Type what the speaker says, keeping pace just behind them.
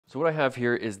So what I have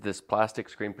here is this plastic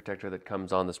screen protector that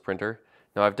comes on this printer.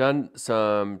 Now I've done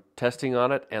some testing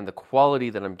on it and the quality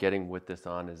that I'm getting with this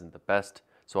on isn't the best.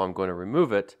 So I'm going to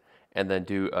remove it and then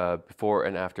do a before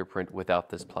and after print without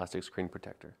this plastic screen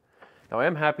protector. Now I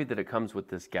am happy that it comes with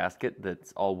this gasket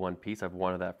that's all one piece. I've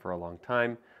wanted that for a long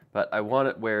time, but I want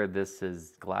it where this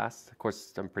is glass. Of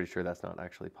course, I'm pretty sure that's not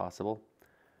actually possible,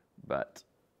 but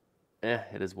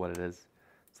it is what it is.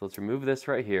 So let's remove this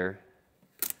right here.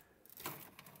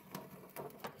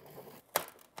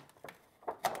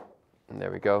 And there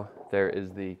we go. There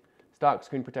is the stock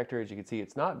screen protector. As you can see,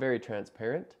 it's not very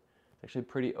transparent. Actually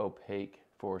pretty opaque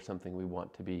for something we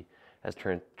want to be as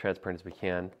transparent as we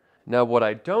can. Now what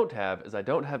I don't have is I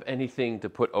don't have anything to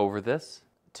put over this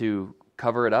to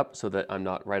cover it up so that I'm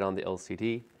not right on the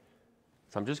LCD.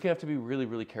 So I'm just gonna have to be really,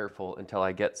 really careful until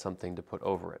I get something to put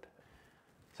over it.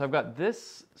 So I've got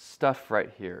this stuff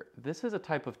right here. This is a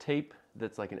type of tape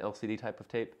that's like an LCD type of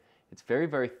tape. It's very,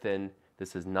 very thin.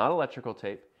 This is not electrical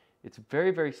tape. It's very,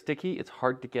 very sticky. It's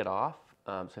hard to get off.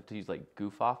 So I have to use like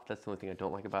goof off. That's the only thing I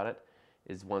don't like about it,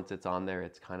 is once it's on there,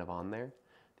 it's kind of on there.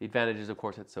 The advantage is, of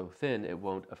course, it's so thin, it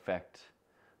won't affect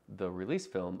the release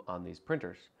film on these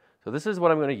printers. So this is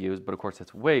what I'm going to use, but of course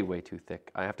it's way, way too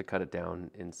thick. I have to cut it down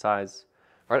in size.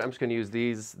 All right, I'm just going to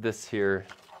use this here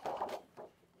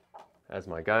as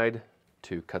my guide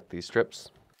to cut these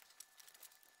strips.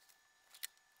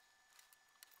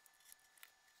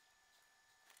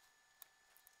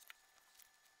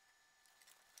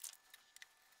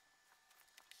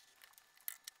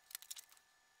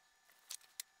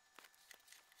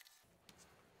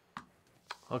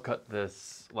 I'll cut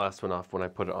this last one off when I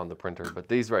put it on the printer, but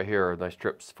these right here are nice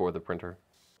strips for the printer.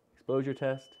 Exposure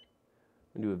test.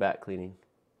 I'm gonna do a vat cleaning.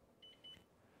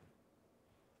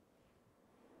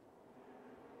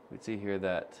 We can see here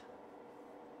that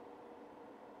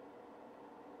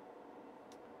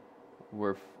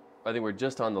I think we're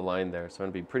just on the line there, so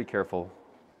I'm gonna be pretty careful.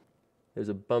 There's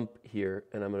a bump here,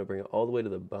 and I'm gonna bring it all the way to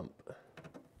the bump.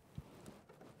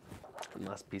 And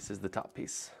last piece is the top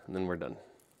piece, and then we're done.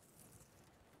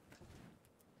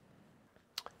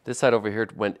 This side over here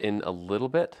went in a little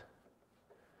bit,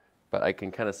 but I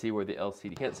can kind of see where the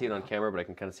LCD, you can't see it on camera, but I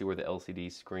can kind of see where the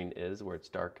LCD screen is, where it's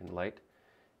dark and light.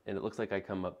 And it looks like I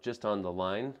come up just on the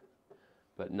line,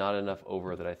 but not enough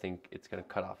over that I think it's going to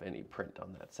cut off any print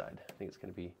on that side. I think it's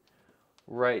going to be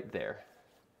right there.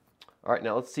 All right,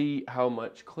 now let's see how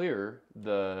much clearer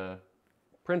the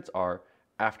prints are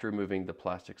after removing the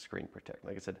plastic screen protector.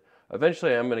 Like I said,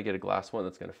 eventually I'm going to get a glass one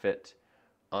that's going to fit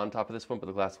on top of this one, but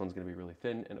the glass one's going to be really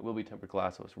thin, and it will be tempered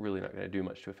glass, so it's really not going to do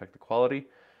much to affect the quality.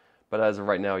 But as of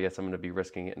right now, yes, I'm going to be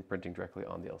risking it and printing directly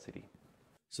on the LCD.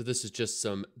 So this is just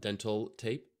some dental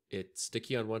tape. It's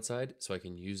sticky on one side, so I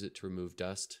can use it to remove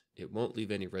dust. It won't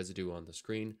leave any residue on the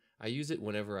screen. I use it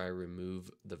whenever I remove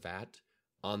the vat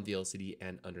on the LCD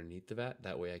and underneath the vat.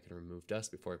 That way I can remove dust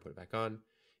before I put it back on.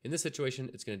 In this situation,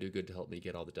 it's going to do good to help me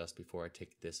get all the dust before I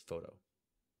take this photo.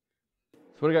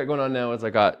 So what I got going on now is I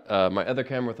got my other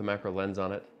camera with a macro lens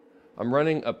on it. I'm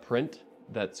running a print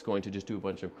that's going to just do a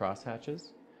bunch of cross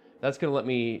hatches. That's going to let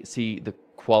me see the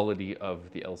quality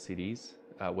of the LCDs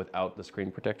without the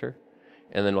screen protector.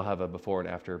 And then we'll have a before and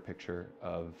after picture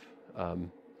of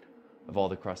all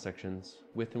the cross sections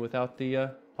with and without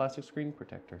the plastic screen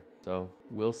protector. So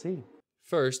we'll see.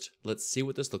 First, let's see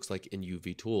what this looks like in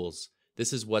UV tools.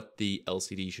 This is what the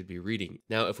LCD should be reading.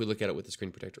 Now, if we look at it with the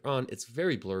screen protector on, it's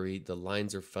very blurry, the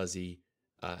lines are fuzzy,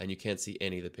 and you can't see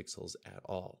any of the pixels at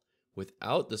all.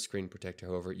 Without the screen protector,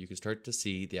 however, you can start to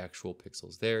see the actual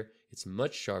pixels there. It's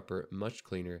much sharper, much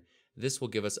cleaner. This will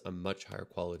give us a much higher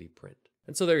quality print.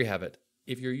 And so there you have it.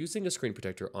 If you're using a screen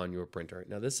protector on your printer,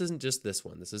 now this isn't just this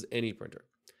one, this is any printer.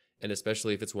 And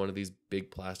especially if it's one of these big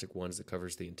plastic ones that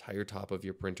covers the entire top of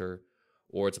your printer,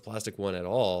 or it's a plastic one at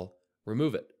all,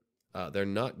 remove it. They're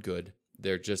not good.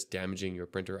 They're just damaging your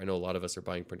printer. I know a lot of us are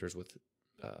buying printers with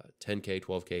 10K,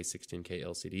 12K, 16K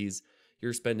LCDs.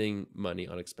 You're spending money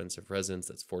on expensive resins.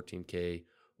 That's 14K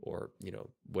or,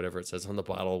 whatever it says on the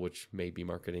bottle, which may be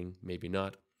marketing, maybe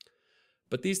not.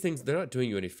 But these things, they're not doing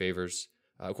you any favors.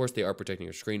 Of course, they are protecting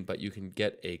your screen, but you can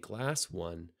get a glass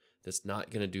one that's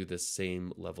not going to do the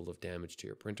same level of damage to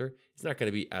your printer. It's not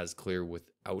going to be as clear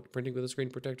without printing with a screen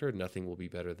protector. Nothing will be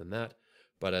better than that.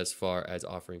 But as far as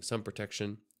offering some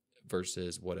protection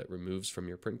versus what it removes from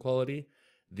your print quality,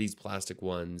 these plastic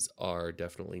ones are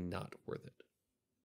definitely not worth it.